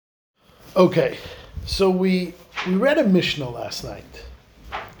Okay, so we read a Mishnah last night,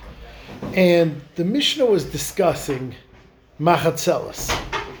 and the Mishnah was discussing machatzelas,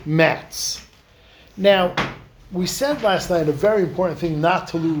 mats. Now, we said last night a very important thing not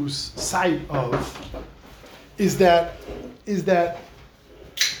to lose sight of is that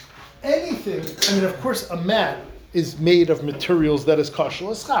anything. I mean, of course, a mat is made of materials that is kosher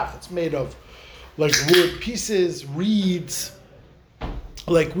l'schach. It's made of like wood pieces, reeds.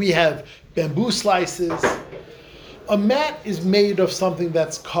 Like we have bamboo slices. A mat is made of something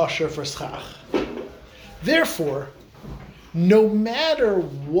that's kosher for schach. Therefore, no matter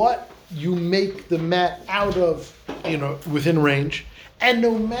what you make the mat out of, within range, and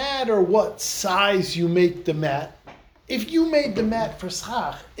no matter what size you make the mat, if you made the mat for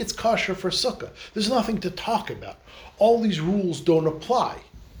schach, it's kosher for sukkah. There's nothing to talk about. All these rules don't apply.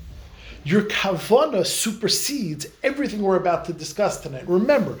 Your kavanah supersedes everything we're about to discuss tonight.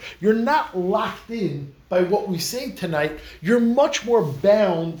 Remember, you're not locked in by what we say tonight. You're much more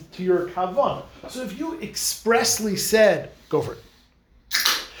bound to your kavanah. So if you expressly said, go for it.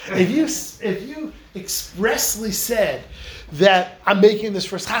 If you expressly said that I'm making this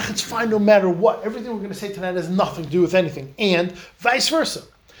for schach, it's fine no matter what. Everything we're going to say tonight has nothing to do with anything. And vice versa.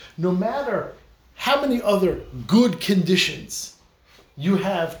 No matter how many other good conditions you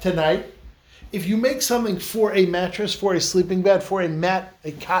have tonight, if you make something for a mattress, for a sleeping bed, for a mat,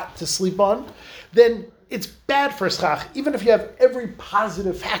 a cot to sleep on, then it's bad for schach. Even if you have every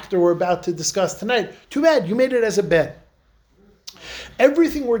positive factor we're about to discuss tonight, too bad, you made it as a bed.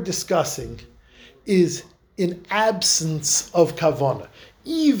 Everything we're discussing is in absence of kavanah.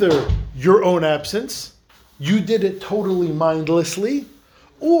 Either your own absence, you did it totally mindlessly,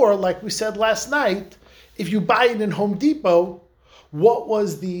 or like we said last night, if you buy it in Home Depot, what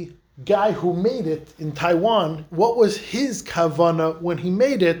was the guy who made it in Taiwan, what was his kavanah when he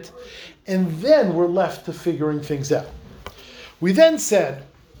made it? And then we're left to figuring things out. We then said,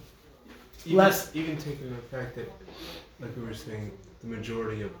 even taking the fact that, like we were saying, the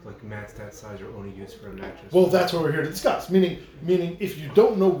majority of mats that size are only used for a mattress. Well, that's what we're here to discuss. Meaning, if you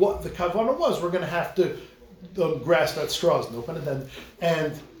don't know what the kavanah was, we're going to have to grasp at straws, no pun intended,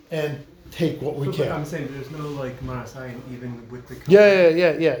 and take what we can. But I'm saying there's no marasayan even with the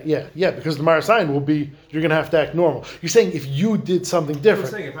kavanah. Yeah. Because the marasayan will be, you're going to have to act normal. You're saying if you did something different.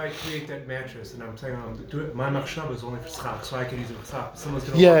 I'm saying if I create that mattress and I'm saying my machshava is only for schach, so I can use it for schach. Someone's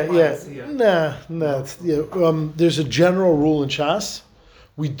going to There's a general rule in Shas.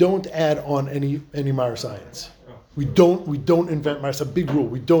 We don't add on any marasayans. Oh. We don't invent marasayans. A big rule.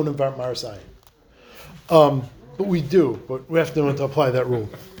 We don't invent marasayan. But we do. But we have to know to apply that rule.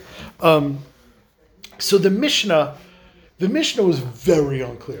 So the Mishnah was very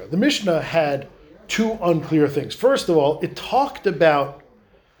unclear. The Mishnah had two unclear things. First of all, it talked about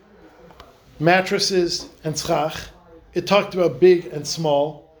mattresses and schach. It talked about big and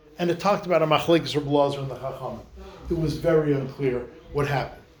small, and it talked about a machlekes Reb Elazar and the Chachamim. It was very unclear what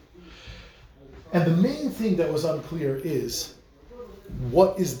happened. And the main thing that was unclear is,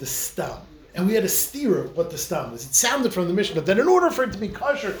 what is the stam? And we had a steer what the stam is. It sounded from the Mishnah that in order for it to be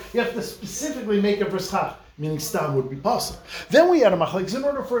kosher, you have to specifically make it for schach, meaning stam would be possible. Then we had a machlekes in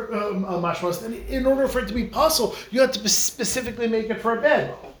order for mashmas, and in order for it to be possible, you have to specifically make it for a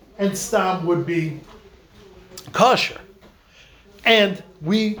bed, and stam would be kosher. And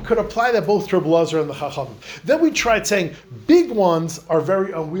we could apply that both to Reb Elazar and the Chachamim. Then we tried saying big ones are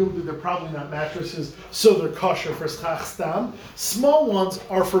very unwieldy, they're probably not mattresses, so they're kosher for schach stam. Small ones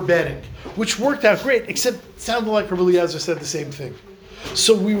are for bedding, which worked out great, except it sounded like Reb Elazar said the same thing.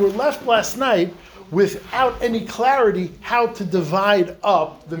 So we were left last night without any clarity how to divide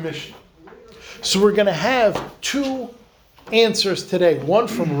up the Mishnah. So we're going to have two answers today, one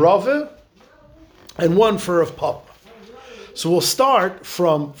from Rava and one for Rav Papa. So we'll start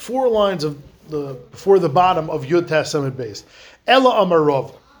from 4 lines before the bottom of Yud Tes Amud Beis. Ela Amar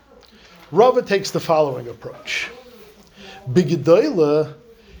Rava. Rava takes the following approach. B'gedola,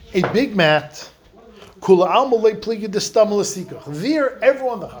 a big mat, kula alma le pligi destam l'sikach. There,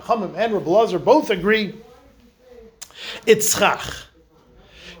 everyone, the Chachamim and Reb Elazar both agree, it's schach.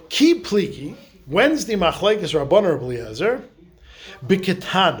 Ki pligi, Wednesday machlekes Rabban Reb Eliezer,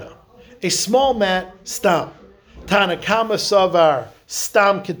 b'ketana, a small mat, stam. Tanakama Savar,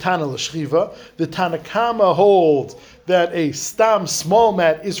 Stam Ketana L'Shchiva. The Tanakama holds that a Stam small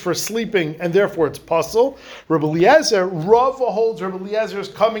mat is for sleeping and therefore it's puzzle. Rabbi Eliezer, Rava holds Rabbi Eliezer is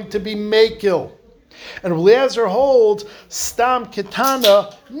coming to be Mekil. And Rabbi Eliezer holds Stam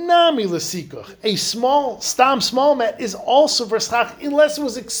Ketana Nami L'Sikach. A Stam small mat is also for schach unless it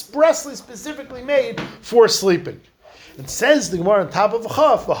was expressly, specifically made for sleeping. And says the Gemara on top of the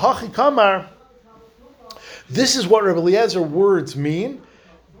Chaf, V'hachi kamar, this is what Rebbe Eliezer words mean.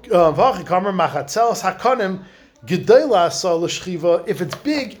 V'hachi kamar machatzelas hakonim gedayla asa l'shchiva. If it's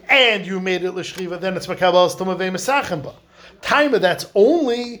big and you made it l'shchiva, then it's makabel stoma ve'mesachem ba. Time of that's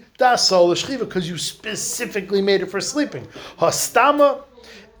only dasal l'shchiva because you specifically made it for sleeping. Hastama,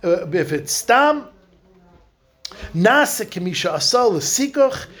 if it's stam, nasa kemisha asal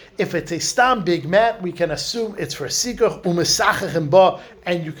l'sikoch. If it's a stam big mat, we can assume it's for sikoch umesachachem ba,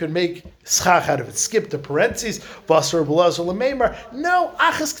 and you can make schach out of it. Skip the parentheses. Vasar b'lazar l'meimar. No,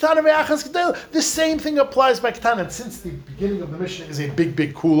 achas ketana ve'achas gedela. The same thing applies by ketana. And since the beginning of the Mishnah is a big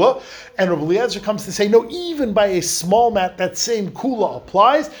kula, and Rebbe Eliezer comes to say, no, even by a small mat, that same kula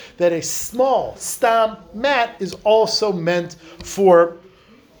applies. That a small stam mat is also meant for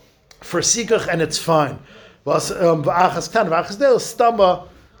sikoch, and it's fine. V'achas ketana ve'achas gedela stama.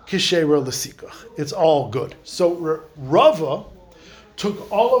 It's all good. So Rava took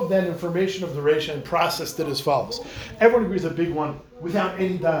all of that information of the Reisha and processed it as follows. Everyone agrees a big one without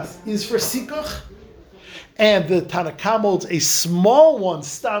any das is for Sikuch, and the Tanakh holds a small one,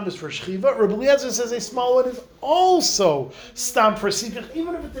 stam, is for Shchiva. Rebbe Eliezer says a small one is also stam for Sikuch.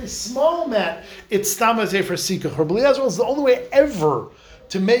 Even if it's a small mat, it's stam as a for Sikuch. Rebbe Eliezer is the only way ever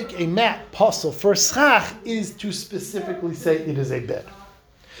to make a mat puzzle for schach is to specifically say it is a bed.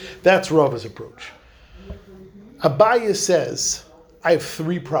 That's Rava's approach. Abaya says, I have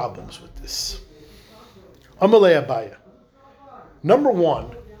 3 problems with this. Amalei Abaya. Number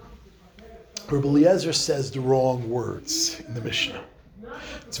 1, Rebbe Eliezer says the wrong words in the Mishnah.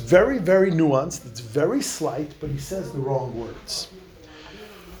 It's very, very nuanced. It's very slight, but he says the wrong words.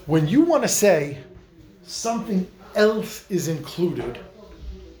 When you want to say something else is included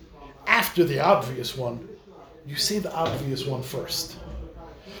after the obvious one, you say the obvious one first.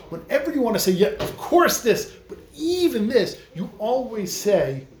 Whenever you want to say, yeah, of course this, but even this, you always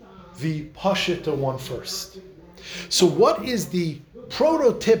say the Pashita one first. So what is the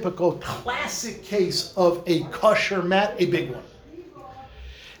prototypical classic case of a kosher mat? A big one.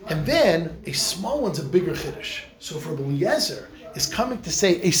 And then a small one's a bigger chiddush. So if Rebbe Eliezer is coming to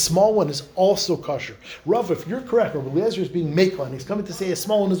say a small one is also kosher. Rav, if you're correct, Rebbe Eliezer is being meklan. He's coming to say a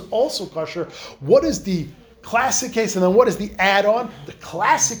small one is also kosher. What is the classic case, and then what is the add-on? The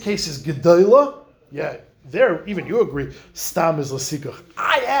classic case is Gedola. Yeah, there, even you agree, Stam is L'sikach.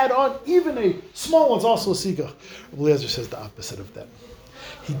 I add on, even a small one's also L'sikach. Eliezer says the opposite of that.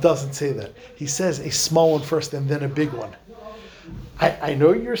 He doesn't say that. He says a small one first and then a big one. I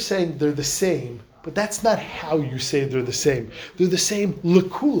know you're saying they're the same, but that's not how you say they're the same. They're the same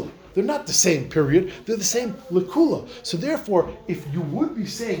L'kula. They're not the same, period. They're the same L'kula. So therefore, if you would be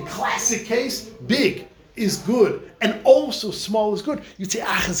saying classic case, big is good, and also small is good, you'd say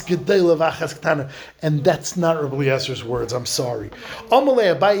achas gedela v'achas ketana, and that's not Rebbe Eliezer's words. I'm sorry. Why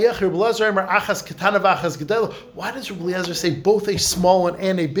does Rebbe Eliezer say both a small one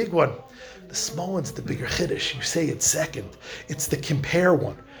and a big one? The small one's the bigger chiddush. You say it second. It's the compare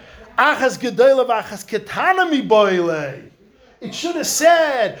one. Achas gedela v'achas ketana mi boile. It should have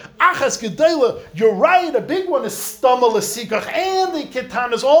said, Achas Gedela, you're right, a big one is Stama L'sikach, and the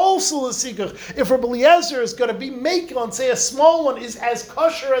Ketan is also L'sikach. If Rebbe Eliezer is going to be making and say a small one is as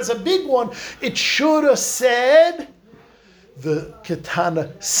kosher as a big one, it should have said the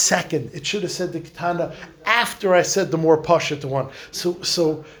Ketana second. It should have said the Ketana after I said the more Pashat one.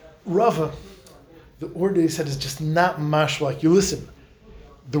 So Rava, the order he said is just not mash like you. Listen,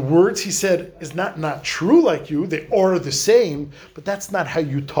 the words he said is not true like you. They are the same, but that's not how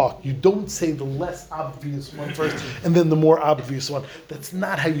you talk. You don't say the less obvious one first and then the more obvious one. That's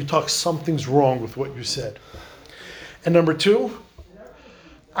not how you talk. Something's wrong with what you said. And number 2,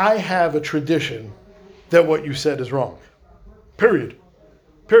 I have a tradition that what you said is wrong. Period.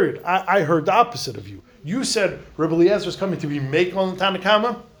 I heard the opposite of you. You said Rebbe Eliezer is coming to be making on the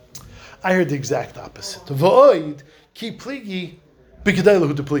Tanakama. I heard the exact opposite. V'oid ki pligi.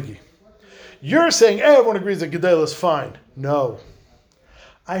 You're saying everyone agrees that Gedela is fine. No.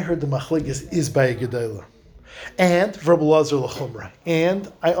 I heard the Machlekes is by a Gedela. And Rebbe Eliezer l'chumra.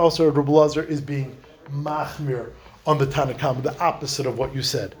 And I also heard Rebbe Eliezer is being machmir on the Tanakama, the opposite of what you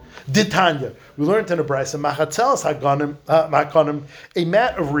said. Ditanya, we learned in a brayso, machatzelas hakonim, a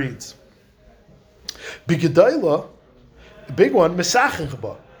mat of reeds. B'Gedela, the big one, mesachin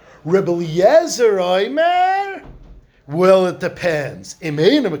chaba. Rebbe Eliezer oimer. Well, it depends.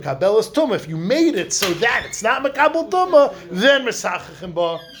 If you made it so that it's not Makabel Tumah, then Mesachachim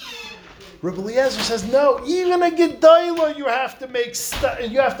Ba. Rebbe Eliezer says, no, even a Gedayla you have to make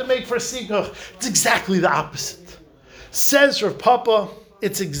for Sikuch. It's exactly the opposite. Says Rav Papa,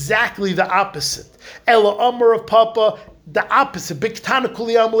 it's exactly the opposite. Ela Amar of Papa, the opposite. Biktana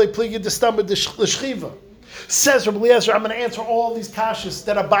Kuli Amalei Pligi Destamba L'Shchiva. Says Rabbi Eliezer, I'm going to answer all these kashas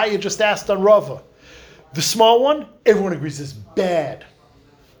that Abaya just asked on Rava. The small one, everyone agrees is bad.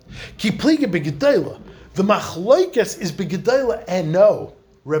 Ki Pligi B'Gedela. The Machlokes is B'Gedela, and no,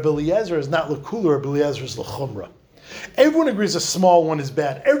 Rabbi Eliezer is not L'Kula, Rabbi Eliezer is L'Chumra. Everyone agrees a small one is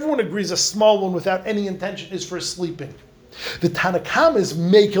bad. Everyone agrees a small one without any intention is for sleeping. The Tanakam is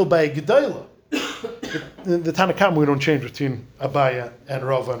Mekel by Gedayla. The Tanakam we don't change between Abaya and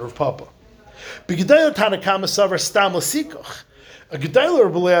Rava and Rav Papa. B'Gedayla Tanakam is Savar Stam L'Sikoch. A Gedayla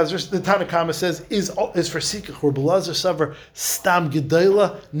Rabbi Eliezer, the Tanakam says, is for Sikoch. Rabbi Eliezer Savar Stam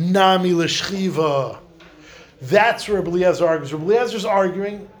Gedayla Nami L'Shchiva. That's where Rabbi Eliezer argues. Rabbi Eliezer is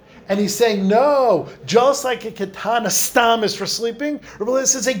arguing, and he's saying, no, just like a katana stam is for sleeping, Rabbi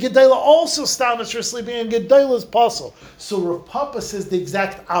Eliezer says a gedayla also stam is for sleeping, and gedayla is puzzle. So Rav Papa says the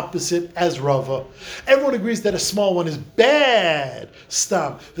exact opposite as Rava. Everyone agrees that a small one is bad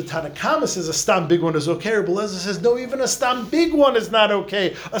stam. The Tanakama says a stam big one is okay. Rabbi Eliezer says, no, even a stam big one is not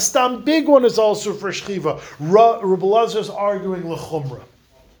okay. A stam big one is also for shchiva. Rabbi Eliezer is arguing l'chumra.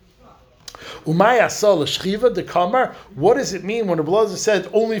 Umay asal l'shchiva de kamar. What does it mean when Rabbi Eliezer said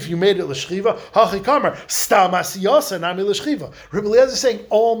only if you made it l'shchiva? Hachi kamar stam asiyasa nami l'shchiva. Rabbi Eliezer is saying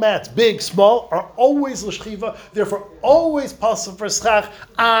all mats, big, small, are always l'shchiva. Therefore, always possible for schach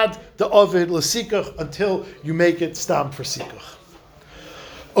ad the ovid l'sikach until you make it stam for sikach.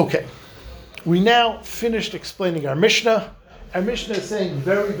 Okay, we now finished explaining our Mishnah. Our Mishnah is saying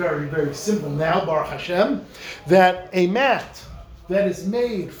very, very, very simple now, Baruch Hashem, that a mat that is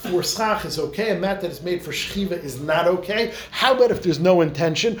made for schach is okay, a mat that is made for shchiva is not okay. How about if there's no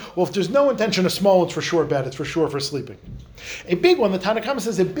intention? Well, if there's no intention, a small one's for sure bad, it's for sure for sleeping. A big one, the Tanakhama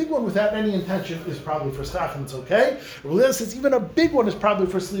says a big one without any intention is probably for schach and it's okay. Rabbi says even a big one is probably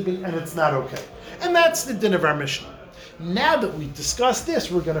for sleeping and it's not okay. And that's the din of our Mishnah. Now that we discussed this,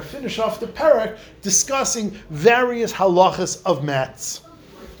 we're going to finish off the parak discussing various halachas of mats.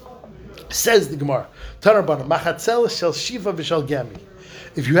 Says the Gemara, Tanarbana, Machatzel shel Shiva v'shel Gemi.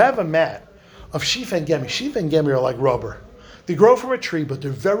 If you have a mat of Shiva and Gemi are like rubber. They grow from a tree, but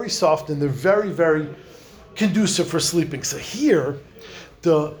they're very soft and they're very, very conducive for sleeping. So here,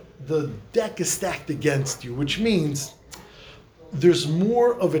 the deck is stacked against you, which means there's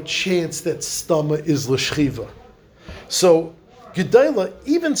more of a chance that stama is l'shchiva. So, Gedayla,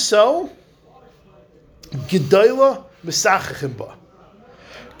 even so, Gedayla misachachim ba.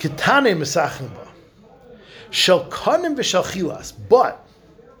 Ketane misachim ba. Shel kanim v'shel chilas. But,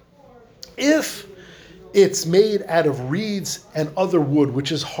 if it's made out of reeds and other wood,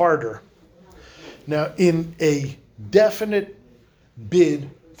 which is harder, now in a definite bid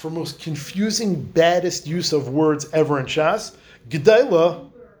for most confusing, baddest use of words ever in Shas, Gedayla,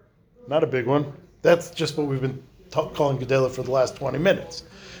 not a big one, that's just what we've been calling Gedela for the last 20 minutes.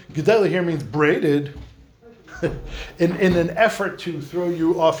 Gedela here means braided. in an effort to throw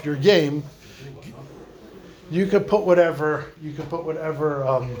you off your game, you could put whatever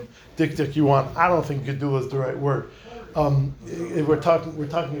diktik you want. I don't think Gedula is the right word. We're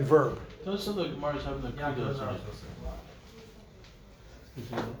talking a verb. Those are the Gemara's having the kudos on it.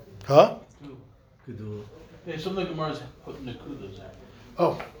 Huh? Gedula. Yeah, some of the Gemara's putting the kudos in.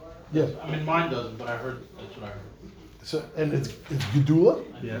 Oh, yeah. I mean, mine doesn't, but that's what I heard. So, and it's Gedula?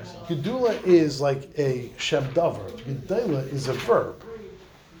 Yes. Gedula is like a Shem Davar. Gedela is a verb.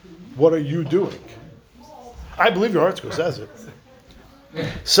 What are you doing? I believe your article says it.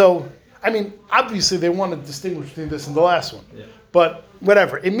 So, I mean, obviously they want to distinguish between this and the last one. Yeah. But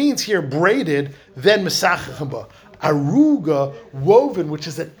whatever. It means here braided, then mesachachim. Aruga, woven, which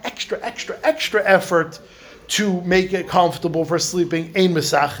is an extra effort to make it comfortable for sleeping, ein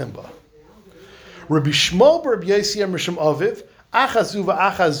mesachim ba. Rabbi Shmuel Rabbi Yossi Rishon Aviv, achazu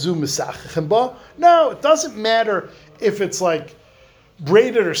va'achazu mesachim ba. No, it doesn't matter if it's like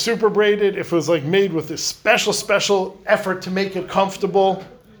braided or super braided, if it was like made with a special effort to make it comfortable,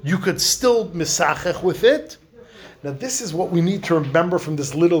 you could still mesachech with it. Now this is what we need to remember from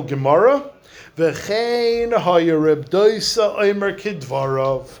this little Gemara. V'chein haya Reb Doisa omer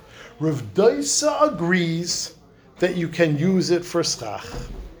kidvarav. Rav Doisa agrees that you can use it for schach.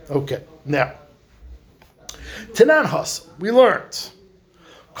 Okay, now, Tanan Has, we learned,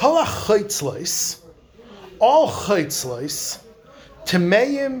 Kol ha-chaitzleis, all chaitzleis,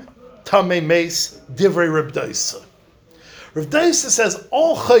 Tameim, Tamei Meis, Divrei Rav Doisa. Rav Doisa says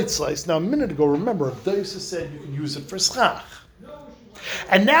all chaitzleis. Now a minute ago, remember, Rav Doisa said you can use it for schach.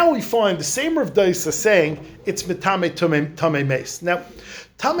 And now we find the same Rav Doisa saying it's mitame tamei meis. Now,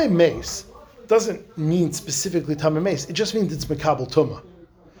 tamei meis doesn't mean specifically tamei meis. It just means it's mekabel tuma.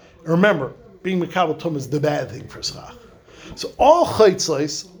 Remember, being Mekabel Tumah is the bad thing for Schach. So all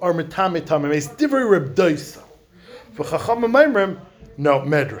Chaitzleis are Metame Tamim. It's Divrei Reb Doisa. For Chachamim Maimrim, no,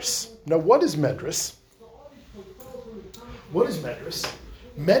 Medris. Now what is Medris? What is Medris?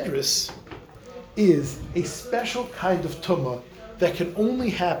 Medris is a special kind of Tumah that can only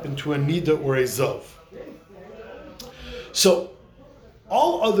happen to a Nida or a Zav. So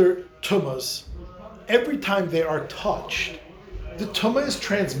all other Tumahs, every time they are touched, the Tumah is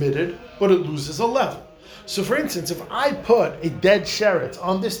transmitted, but it loses a level. So for instance, if I put a dead sheretz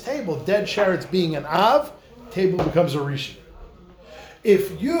on this table, dead sheretz being an Av, table becomes a Rishon.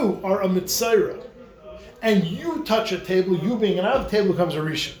 If you are a Mitzayra, and you touch a table, you being an Av, the table becomes a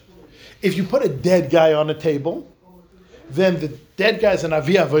Rishon. If you put a dead guy on a table, then the dead guy's an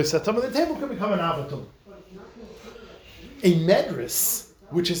Aviyah Voisatum, and the table can become an Avatum. A Medris,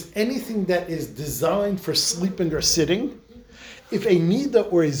 which is anything that is designed for sleeping or sitting, if a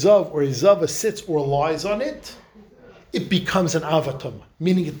Nida or a Zava sits or lies on it, it becomes an Avatum,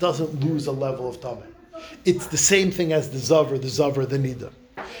 meaning it doesn't lose a level of Tameh. It's the same thing as the Zav or the Nida.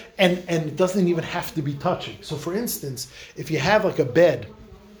 And it doesn't even have to be touching. So for instance, if you have like a bed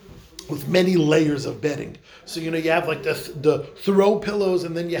with many layers of bedding, so you have like the throw pillows,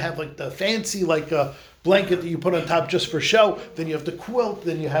 and then you have like the fancy like a blanket that you put on top just for show, then you have the quilt,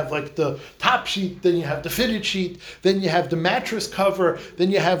 then you have like the top sheet, then you have the fitted sheet, then you have the mattress cover,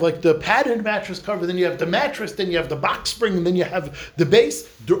 then you have like the padded mattress cover, then you have the mattress, then you have the box spring, and then you have the base.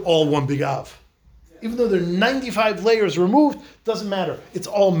 They're all one big Av. Even though they're 95 layers removed, doesn't matter. It's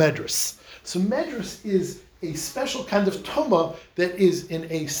all Medris. So Medris is a special kind of Tumah that is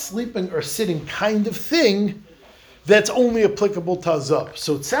in a sleeping or sitting kind of thing that's only applicable to Azab.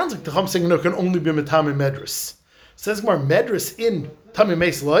 So it sounds like the Chum saying no, it can only be Metame Medris. Says more Medris in Tamim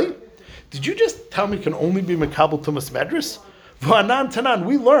Meis Loi. Did you just tell me it can only be Mekabel Tumas Medris? V'anan Tanan,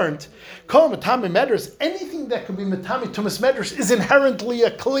 we learned, Kol Metame Medris, anything that can be Metame Tumas Medris is inherently a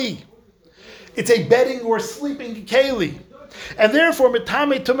Kli. It's a bedding or sleeping keli. And therefore,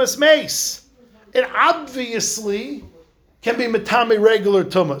 Metame Tumas Meis, it obviously can be Metame regular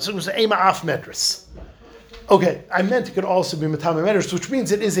Tumah. So it was Ema Af Medris. Okay, I meant it could also be Metame Medris, which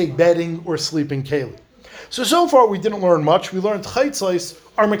means it is a bedding or sleeping keli. So far we didn't learn much. We learned Chaitzleis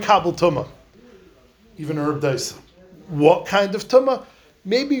are Mekabel Tumah. Even Herb Daisa. What kind of Tumah?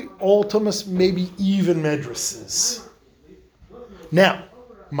 Maybe all Tumahs, maybe even Medrises. Now,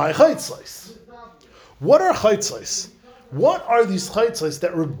 my Chaitzleis. What are Chaitzleis? What are these Chaitzleis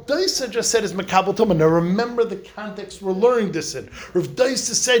that Rav Daisa just said is Mekabel Tumah? Now remember the context we're learning this in. Rav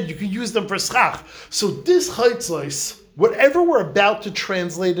Daisa said you can use them for Schach. So this Chaitzleis, whatever we're about to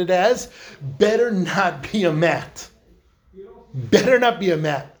translate it as, better not be a mat. Better not be a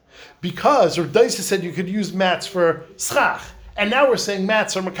mat. Because Rav Daisa said you could use mats for Schach. And now we're saying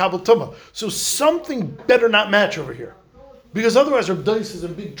mats are Mekabel Tumah. So something better not match over here. Because otherwise Rav Daisa is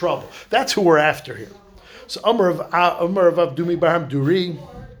in big trouble. That's who we're after here. So Amar of Abdumi Barham Duri,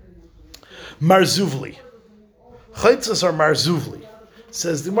 Marzuvli. Chaitzas are Marzuvli.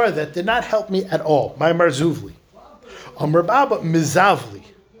 Says the Gemara, that did not help me at all. My Marzuvli. Amar Baba Mizavli.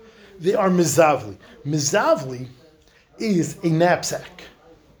 They are Mizavli. Mizavli is a knapsack.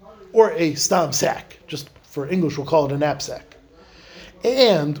 Or a stam sack. Just for English we'll call it a knapsack.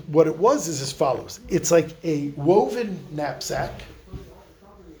 And what it was is as follows. It's like a woven knapsack.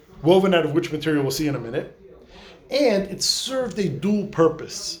 Woven out of which material we'll see in a minute. And it served a dual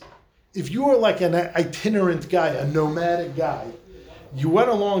purpose. If you were like an itinerant guy, a nomadic guy, you went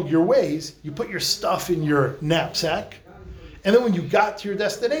along your ways, you put your stuff in your knapsack, and then when you got to your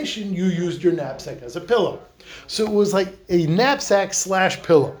destination, you used your knapsack as a pillow. So it was like a knapsack /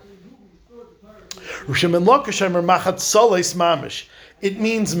 pillow. It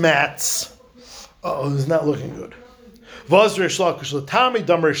means mats. Oh, it's not looking good. Vaz Rish Lakish Latami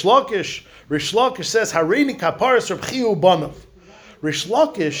Dam Rish Lakish. Rish Lakish says Harini Kaparis Reb Chiu Banov. Rish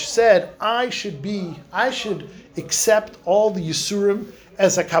Lakish said I should accept all the Yisurim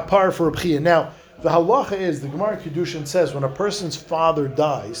as a kapar for Reb Chiu. Now the halacha is the Gemara Kedushin says when a person's father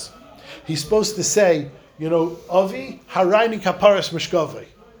dies, he's supposed to say, Avi Harini Kaparis Mishkavei,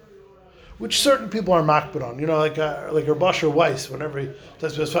 which certain people are makbid on. Like Rabasher Weiss, whenever he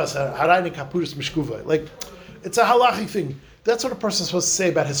does his father, Harini Kapuris Mishkavei, like. It's a halachic thing. That's what a person's supposed to say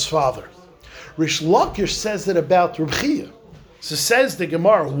about his father. Rish Lakish says that about Reb Chiya. So says the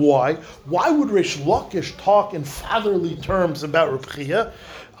Gemara, why? Why would Rish Lakish talk in fatherly terms about Reb Chiya?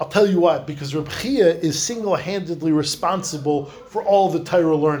 I'll tell you why. Because Reb Chia is single-handedly responsible for all the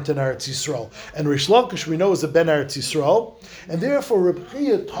Torah learned in Eretz Yisrael. And Rish Lakish, we know, is a Ben Eretz Yisrael. And therefore, Reb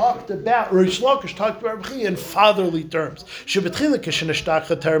Chia Rish Lakish talked about Reb Chia in fatherly terms.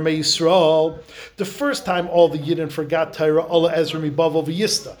 The first time all the Yidden forgot Torah, Allah Ezra Mibavel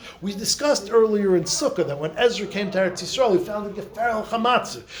V'Yista. We discussed earlier in Sukkah that when Ezra came to Eretz Yisrael, he found the Gefer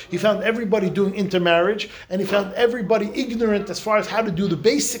al-Chamatz. He found everybody doing intermarriage, and he found everybody ignorant as far as how to do the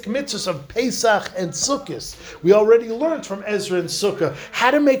basic mitzvahs of Pesach and Sukkot. We already learned from Ezra and Sukkah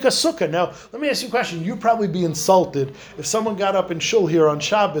how to make a Sukkah. Now, let me ask you a question. You'd probably be insulted if someone got up in Shul here on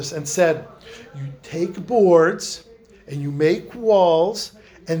Shabbos and said, you take boards and you make walls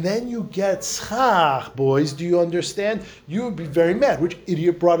and then you get schach, boys. Do you understand? You would be very mad. Which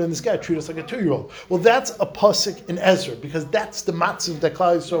idiot brought in this guy? Treat us like a 2-year-old. Well, that's a pasuk in Ezra because that's the matzav that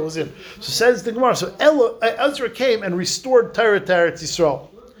Klal Yisrael was in. So says the Gemara. So Ezra came and restored Torah to Eretz Yisrael.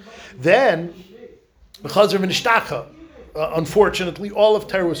 Then, unfortunately, all of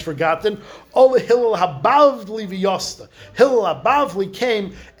Torah was forgotten. All of Hillel Habavli v'Yosta. Hillel Habavli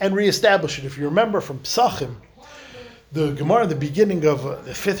came and reestablished it. If you remember from Psachim, the Gemara in the beginning of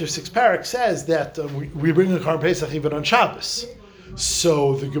the 5th or 6th parak says that we bring the Karban Pesach even on Shabbos.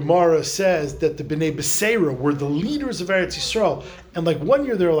 So the Gemara says that the Bnei Beseira were the leaders of Eretz Yisrael. And like one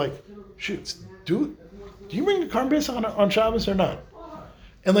year they were like, shoot, do you bring the Karban Pesach on Shabbos or not?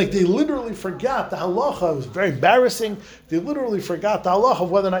 And like they literally forgot the halacha. It was very embarrassing. They literally forgot the halacha of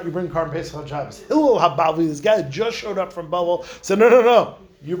whether or not you bring Karban Pesach on Shabbos. Hillel Habavli, this guy just showed up from Babel, said, no.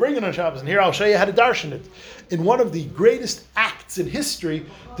 You bring it on Shabbos, and here I'll show you how to darshan it. In one of the greatest acts in history,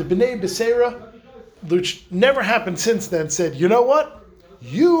 the Bnei Beseira, which never happened since then, said, you know what?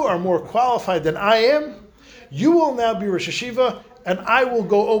 You are more qualified than I am. You will now be Rosh Hashiva, and I will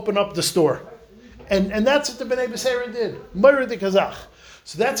go open up the store. And that's what the Bnei Beseira did. Moira de Kazach.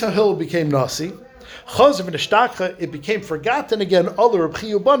 So that's how Hillel became Nasi. Chazav and Ishtaka, it became forgotten again. Allah Reb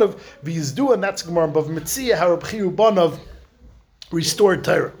Chia Banov v'Yizdu, and that's Gemara Bav Metzia, how Reb Chia Banov restored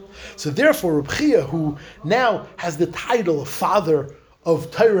Torah. So therefore, Reb Chia, who now has the title of father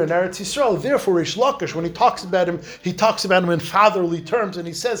of Torah in Eretz Yisrael, therefore Rish Lakish, when he talks about him in fatherly terms, and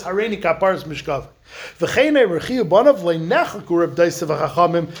he says, Hareini kaparas mishkav.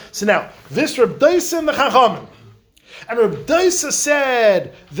 So now, this Reb Daisa and the Chachamim, and Reb Daisa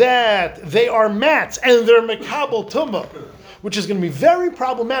said that they are mats and they're mekabel tumah, which is going to be very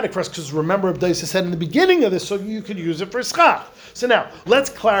problematic for us because remember Reb Daisa said in the beginning of this, so you could use it for schach. So now, let's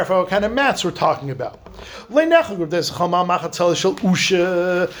clarify what kind of mats we're talking about. The Usha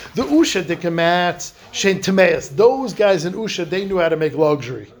dika mats, shein temeas. Those guys in Usha, they knew how to make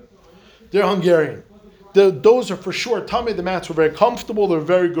luxury. They're Hungarian. Those are for sure tummy. The mats were very comfortable. They're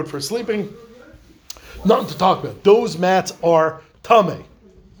very good for sleeping. Nothing to talk about. Those mats are tummy.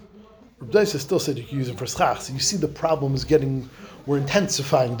 Reb Daisa still said you can use them for schach. So you see the problem is we're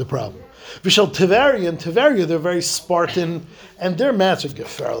intensifying the problem. Vishal Tiveria and Tiveria, they're very Spartan, and their mats are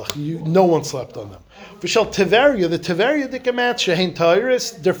geferlich. No one slept on them. Vishal Tiveria, the Tiveria dika mats, shehein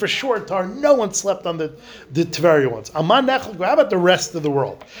ta'iris, they're for sure tar. No one slept on the Tiveria ones. Aman nechel, how about the rest of the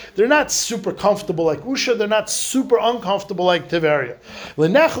world? They're not super comfortable like Usha, they're not super uncomfortable like Tiveria.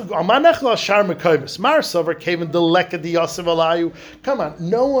 Aman nechel ashar mekaymis. Mar savar kaven deleka di yasev alayu. Come on,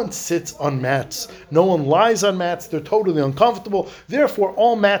 no one sits on mats. No one lies on mats. They're totally uncomfortable. Therefore,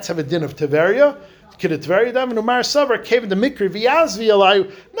 all mats have a din of Tiveria.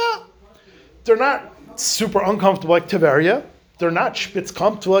 No, they're not super uncomfortable like Tiveria. They're not spitz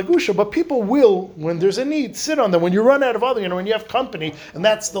comfortable like Usha, but people will, when there's a need, sit on them. When you run out of other, when you have company, and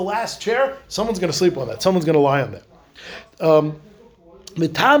that's the last chair, someone's going to sleep on that. Someone's going to lie on that.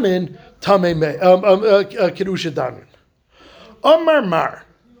 Mitamin tamei kedusha damin. Amar mar.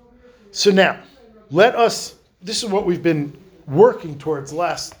 So now, this is what we've been working towards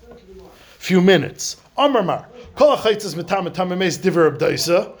last few minutes. Amar mar. Kol hachaitzas mitamin tamei diver Reb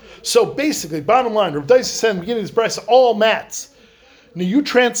Daisa. So basically, bottom line, Reb Daisa said in the beginning of this price, all mats. Now you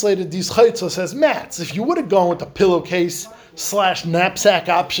translated these chaitzos as mats. If you would have gone with the pillowcase / knapsack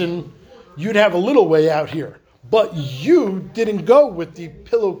option, you'd have a little way out here. But you didn't go with the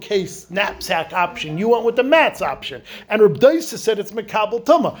pillowcase knapsack option. You went with the mats option. And Reb Daisa said it's mekabel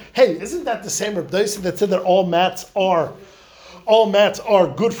tumah. Hey, isn't that the same Reb Daisa that said that all mats are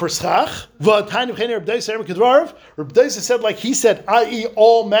good for schach? Reb Daisa said, like he said, i.e.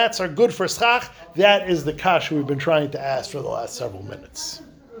 all mats are good for schach. That is the kasha we've been trying to ask for the last several minutes.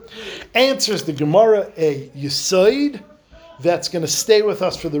 Answers the Gemara a yisoid that's going to stay with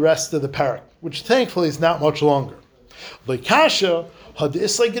us for the rest of the parak, which thankfully is not much longer. The kasha had the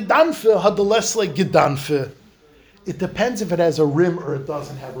islay gedanfe, had the leslay gedanfe. It depends if it has a rim or it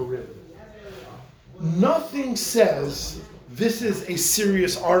doesn't have a rim. Nothing says this is a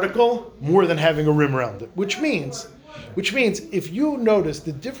serious article more than having a rim around it, which means if you notice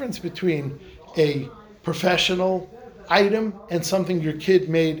the difference between a professional item and something your kid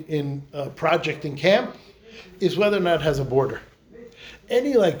made in a project in camp is whether or not it has a border.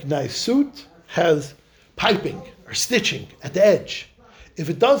 Any nice suit has piping or stitching at the edge. If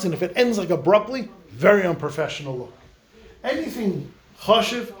it doesn't, if it ends abruptly, very unprofessional look. Anything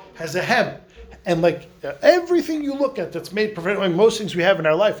chashiv has a hem. And everything you look at that's made professional, most things we have in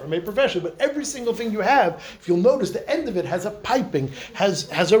our life are made professional, but every single thing you have, if you'll notice, the end of it has a piping,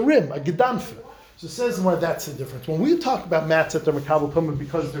 has a rim, a gedanfe. So it says why that's the difference. When we talk about mats that are makabel tumah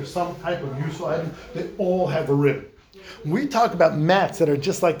because there's some type of useful item, they all have a rim. When we talk about mats that are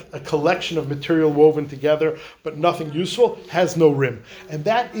just like a collection of material woven together, but nothing useful, has no rim. And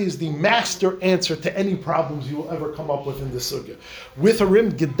that is the master answer to any problems you will ever come up with in the sugya. With a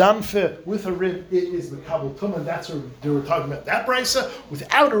rim, gedanfe, with a rim, it is makabel tumah, and that's what they were talking about. That brisa,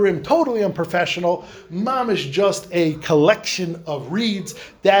 without a rim, totally unprofessional, mamish just a collection of reeds,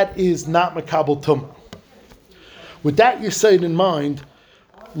 that is not makabel tumah. With that yesod in mind,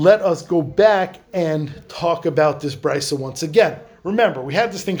 let us go back and talk about this brisa once again. Remember, we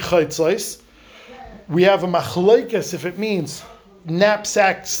had this thing chaytzais. We have a machlokes if it means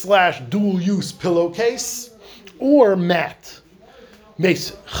knapsack / dual use pillowcase or mat.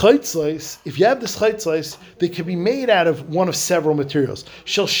 Chaytzais, if you have this chaytzais, they can be made out of one of several materials.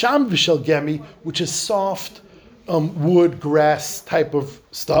 Shel sham v'shel gemi, which is soft wood, grass type of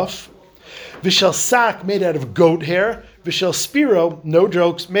stuff. V'shel sak, made out of goat hair. V'shel spiro, no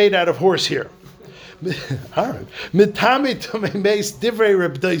jokes, made out of horsehair. All right. Mitame tamemes divrei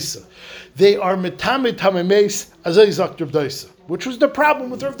Reb Daisa. They are mitame tamemes azay zakt Reb Daisa, which was the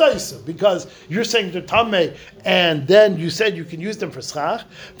problem with Reb Daisa, because you're saying they're tameh, and then you said you can use them for schach.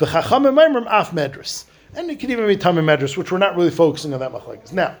 V'chachamim meimerim af medras, and it can even be tameh medras, which we're not really focusing on that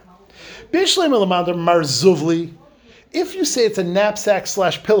machlekes. Now, bishleim elamadar marzuvli. If you say it's a knapsack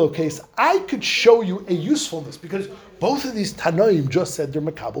 / pillowcase, I could show you a usefulness, because both of these Tanoim just said they're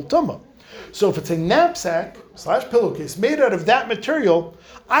makabel tumah. So if it's a knapsack / pillowcase made out of that material,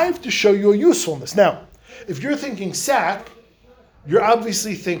 I have to show you a usefulness. Now, if you're thinking sack, you're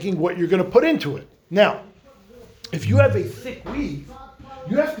obviously thinking what you're going to put into it. Now, if you have a thick weave,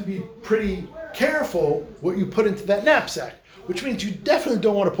 you have to be pretty careful what you put into that knapsack, which means you definitely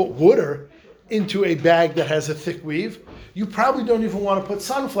don't want to put water into a bag that has a thick weave. You probably don't even want to put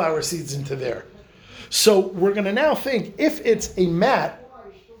sunflower seeds into there. So we're going to now think, if it's a mat,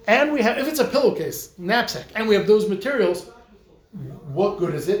 and if it's a pillowcase, knapsack, and we have those materials, what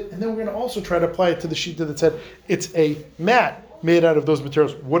good is it? And then we're going to also try to apply it to the shita that said it's a mat made out of those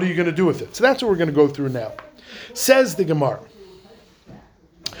materials. What are you going to do with it? So that's what we're going to go through now. Says the Gemara.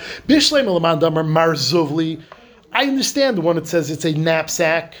 Bishlei melamandamar marzuvli. I understand the one that says it's a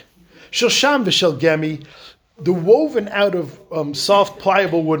knapsack. Shel v'shel gemi, the woven out of soft,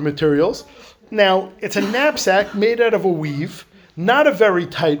 pliable wood materials. Now, it's a knapsack made out of a weave, not a very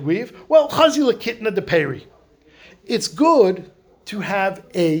tight weave. Well, chazi lekitna de peri. It's good to have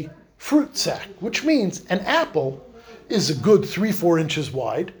a fruit sack, which means an apple is a good 3-4 inches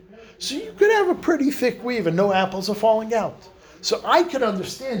wide. So you could have a pretty thick weave and no apples are falling out. So I can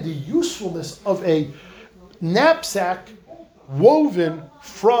understand the usefulness of a knapsack woven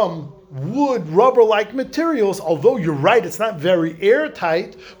from wood, rubber-like materials, although you're right, it's not very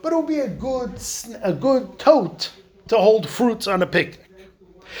airtight, but it'll be a good tote to hold fruits on a picnic.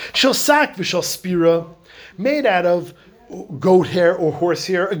 Shel sak v'shel spira, made out of goat hair or horse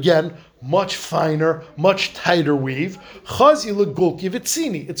hair, again, much finer, much tighter weave. Chazi legulki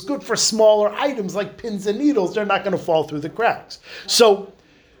v'tzini, it's good for smaller items like pins and needles, they're not going to fall through the cracks. So,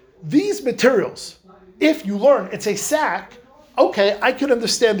 these materials, if you learn it's a sack, okay, I can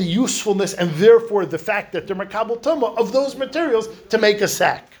understand the usefulness and therefore the fact that they're makabel tumah of those materials to make a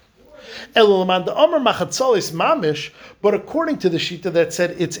sack. But according to the shita that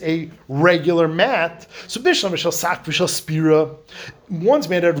said it's a regular mat, so bishlam v'shel sak v'shel spira, one's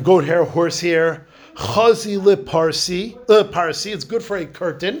made out of goat hair, horse hair, chazi le parsi, it's good for a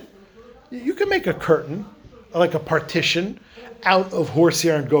curtain. You can make a curtain, like a partition, out of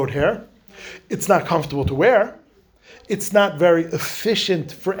horsehair and goat hair. It's not comfortable to wear. It's not very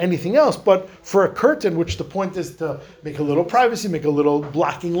efficient for anything else, but for a curtain, which the point is to make a little privacy, make a little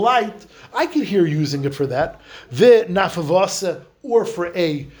blocking light, I could hear using it for that. The nafavasa, or for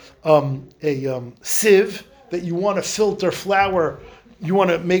a sieve that you want to filter flour, you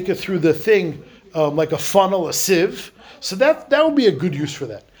want to make it through the thing like a funnel, a sieve. So that would be a good use for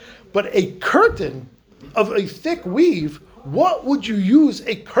that. But a curtain, of a thick weave, what would you use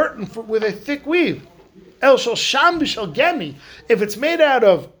a curtain for with a thick weave? El shel sham b'shel gemi. If it's made out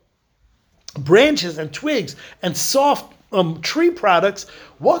of branches and twigs and soft tree products,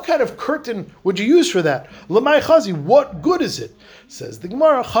 what kind of curtain would you use for that? Lamai chazi, what good is it? Says the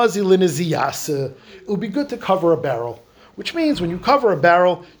Gemara, chazi liniziyasa. It would be good to cover a barrel. Which means when you cover a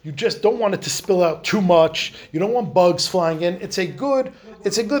barrel, you just don't want it to spill out too much. You don't want bugs flying in. It's a good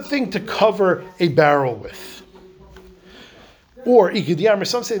thing to cover a barrel with. Or Ikid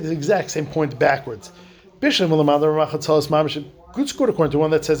some say the exact same point backwards. Good scored according to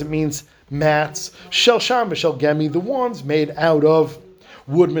one that says it means mats. Shel sham shel gemi, the ones made out of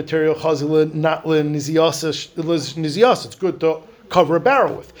wood material. Chazil not niziasa. It's good to cover a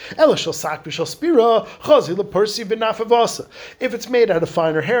barrel with. If it's made out of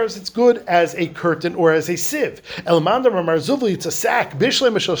finer hairs, it's good as a curtain or as a sieve. It's a sack.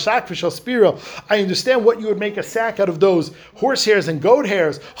 I understand what you would make a sack out of those horse hairs and goat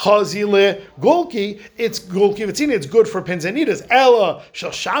hairs. Golki, it's golki vitzini, it's good for pins and needles.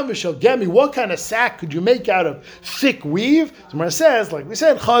 What kind of sack could you make out of thick weave? Gemara says, like we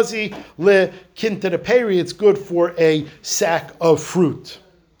said, chazi le kinta peri, it's good for a sack of fruit.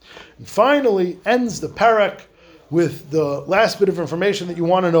 And finally, ends the parak with the last bit of information that you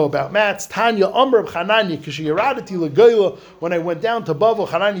want to know about mats. Tanya Amr Chananya Kishiyaradati Lagoila. When I went down to Bavel,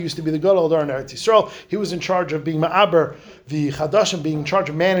 Chananya used to be the Gadol Adar in Eretz Yisrael. He was in charge of being Ma'aber, the Chadashim, being in charge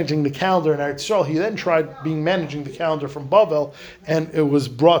of managing the calendar in Eretz Yisrael. He then tried managing the calendar from Bavel, and it was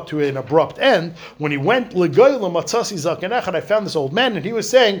brought to an abrupt end. When he went Lagoila Matzasi Zakenech, I found this old man, and he was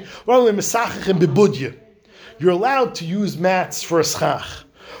saying, you're allowed to use mats for a schach.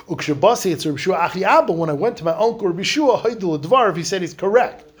 When I went to my uncle Rabbi Shua, he said he's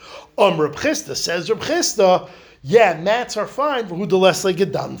correct. Reb Chisda says, Reb Chisda, yeah, mats are fine. If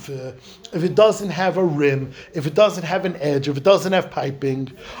it doesn't have a rim, if it doesn't have an edge, if it doesn't have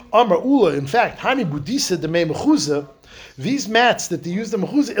piping. Amr Ula, in fact, Hani Budisa de Me Mechuzah, these mats that they use the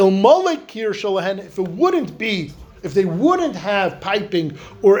mechuzah, if they wouldn't have piping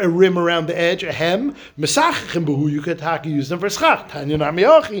or a rim around the edge, a hem, you could use them for schach.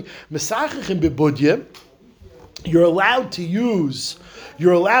 You're allowed to use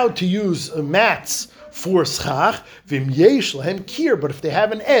mats for schach. But if they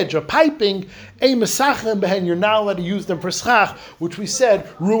have an edge, a piping, you're not allowed to use them for schach, which we said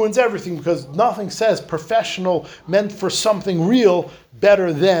ruins everything because nothing says professional meant for something real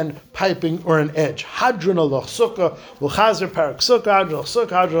better than piping or an edge. Hadron alach sukkah, l'chazer parak sukkah, hadron alach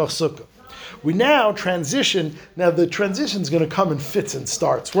sukkah, hadron alach sukkah. We now transition. Now the transition is going to come in fits and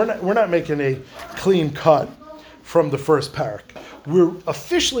starts. We're not making a clean cut from the first parak. We're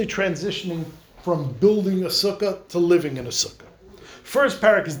officially transitioning from building a sukkah to living in a sukkah. First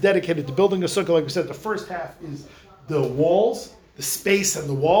parak is dedicated to building a sukkah. Like we said, the first half is the walls, the space and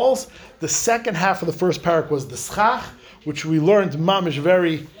the walls. The second half of the first parak was the schach, which we learned mamish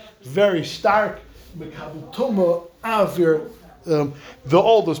very, very stark. All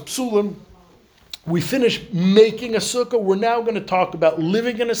those psulim. We finished making a sukkah. We're now going to talk about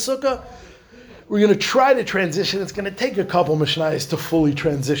living in a sukkah. We're going to try to transition. It's going to take a couple mishnayos to fully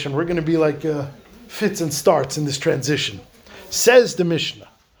transition. We're going to be like fits and starts in this transition. Says the Mishnah,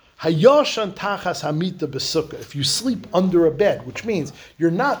 Hayoshan tachas hamita besukkah. If you sleep under a bed, which means you're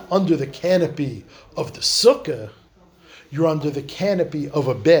not under the canopy of the sukkah, you're under the canopy of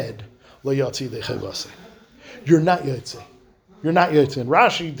a bed. Lo yatsi lechevase. You're not yotze. You're not yotze. And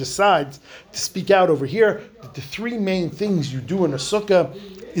Rashi decides to speak out over here that the three main things you do in a sukkah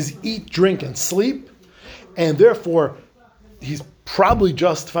is eat, drink, and sleep. And therefore, he's probably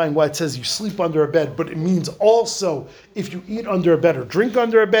justifying why it says you sleep under a bed, but it means also if you eat under a bed or drink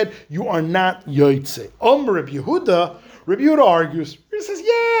under a bed, you are not yotze. Rabbi Yehuda argues, he says,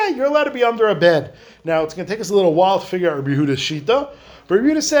 yeah, you're allowed to be under a bed. Now, it's going to take us a little while to figure out Rabbi Yehuda's shita, but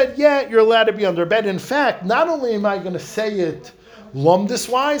Rabbi Yehuda said, yeah, you're allowed to be under a bed. In fact, not only am I going to say it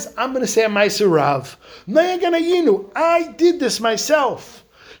lumdis-wise, I'm going to say a ma'aser Rav. I did this myself.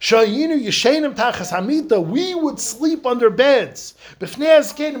 We would sleep under beds in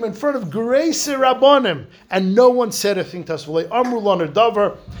front of Gereise Rabbonim, and no one said a thing to us.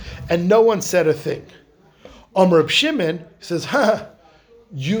 And no one said a thing. Reb Shimon says,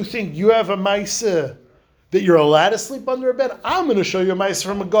 you think you have a ma'aser that you're allowed to sleep under a bed? I'm going to show you a ma'aser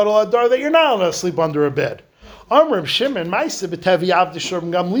from a Gadol Adar that you're not allowed to sleep under a bed. Reb Shimon, ma'aser b'tevi avdishur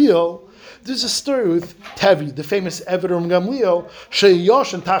Gamliel. There's a story with Tevi, the famous Evidim Gamliel,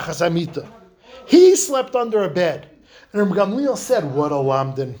 Sheyoshin Tachas Amita. He slept under a bed. And Gamliel said, what a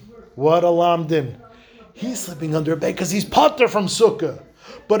lamdin. What a lamdin. He's sleeping under a bed because he's potter from Sukkah.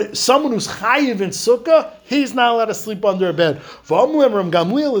 But someone who's chayiv in sukkah, he's not allowed to sleep under a bed. V'omlim Ram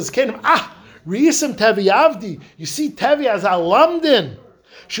Gamliel is kenim. Riisim Tevi Avdi. You see Tevi as alamdin.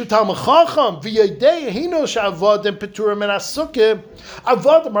 Shutal mechacham v'yodei he knows she'avadim peturim and asukim.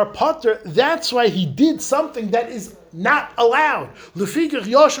 Avadim are potter. That's why he did something that is not allowed. L'figach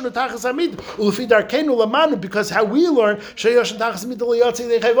yoshin utachas hamid u'lefi darkeinu lamanu, because how we learn sheyoshin utachas hamid l'yotzi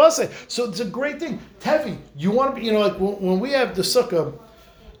le'chayvase. So it's a great thing. Tevi, you want to be, like when we have the sukkah,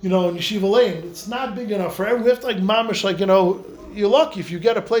 in Yeshiva Lane, it's not big enough for everyone. We have to mamish, you're lucky if you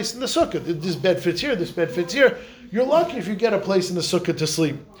get a place in the sukkah. This bed fits here, this bed fits here. You're lucky if you get a place in the sukkah to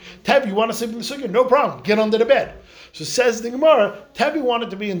sleep. Tevi, you want to sleep in the sukkah? No problem. Get under the bed. So says the Gemara, Tevi wanted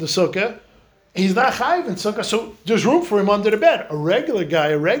to be in the sukkah. He's not chayiv in sukkah, so there's room for him under the bed. A regular guy,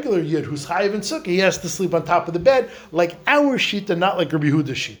 a regular yid who's chayiv in sukkah, he has to sleep on top of the bed, like our shita, not like Rabbi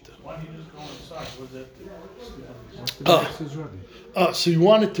Huda's shita. Why don't you just go inside? Was that So he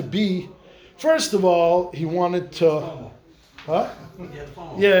wanted to be, first of all, he wanted to, huh?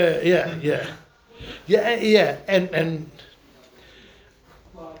 Yeah, and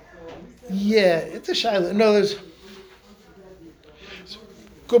yeah, it's a shaila. No, there's,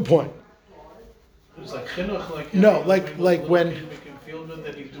 good point. It's like chinuch, No, like when make him feel good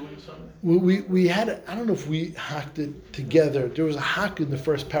that he's doing something. we had, I don't know if we hacked it together. There was a hack in the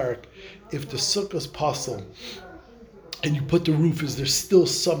first parak. If the sukkah's puzzle and you put the roof, is there still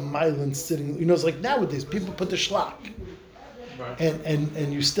some myelin sitting? It's like nowadays people put the schlock, Right.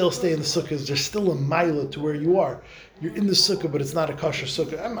 and you still stay in the sukkah. Is there still a myla to where you are? You're in the sukkah, but it's not a kosher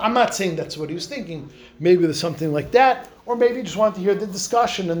sukkah. I'm not saying that's what he was thinking. Maybe there's something like that, or maybe he just wanted to hear the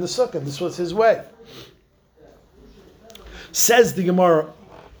discussion in the sukkah. And this was his way. Says the Gemara,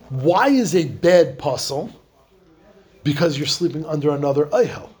 why is a bed puzzle? Because you're sleeping under another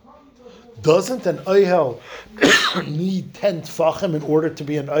oyhel. Doesn't an oyhel need 10 tfachim in order to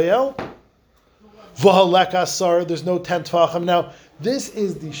be an oyhel? V'halek asar, there's no 10 tfachim. Now, this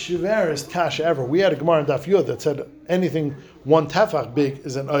is the shiverest kasha ever. We had a Gemara in Daf Yud that said anything 1 tefach big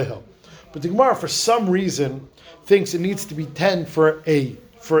is an oyhel. But the Gemara, for some reason, thinks it needs to be 10 for a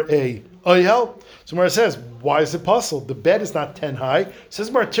oyhel. So Gemara says, why is it possible? The bed is not 10 high. It says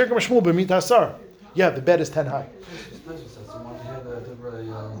Gemara, Tirgam Shmuel b'mit hasar. Yeah, the bed is 10 high.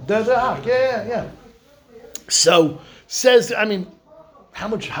 Yeah. So says, how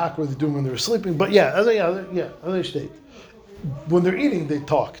much hak were they doing when they were sleeping? But as they state, when they're eating, they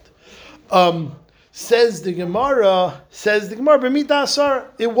talked. Says the Gemara, b'mita asar,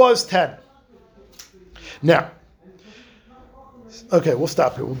 it was 10. Now, okay, we'll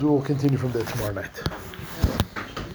stop here. We'll continue from there tomorrow night.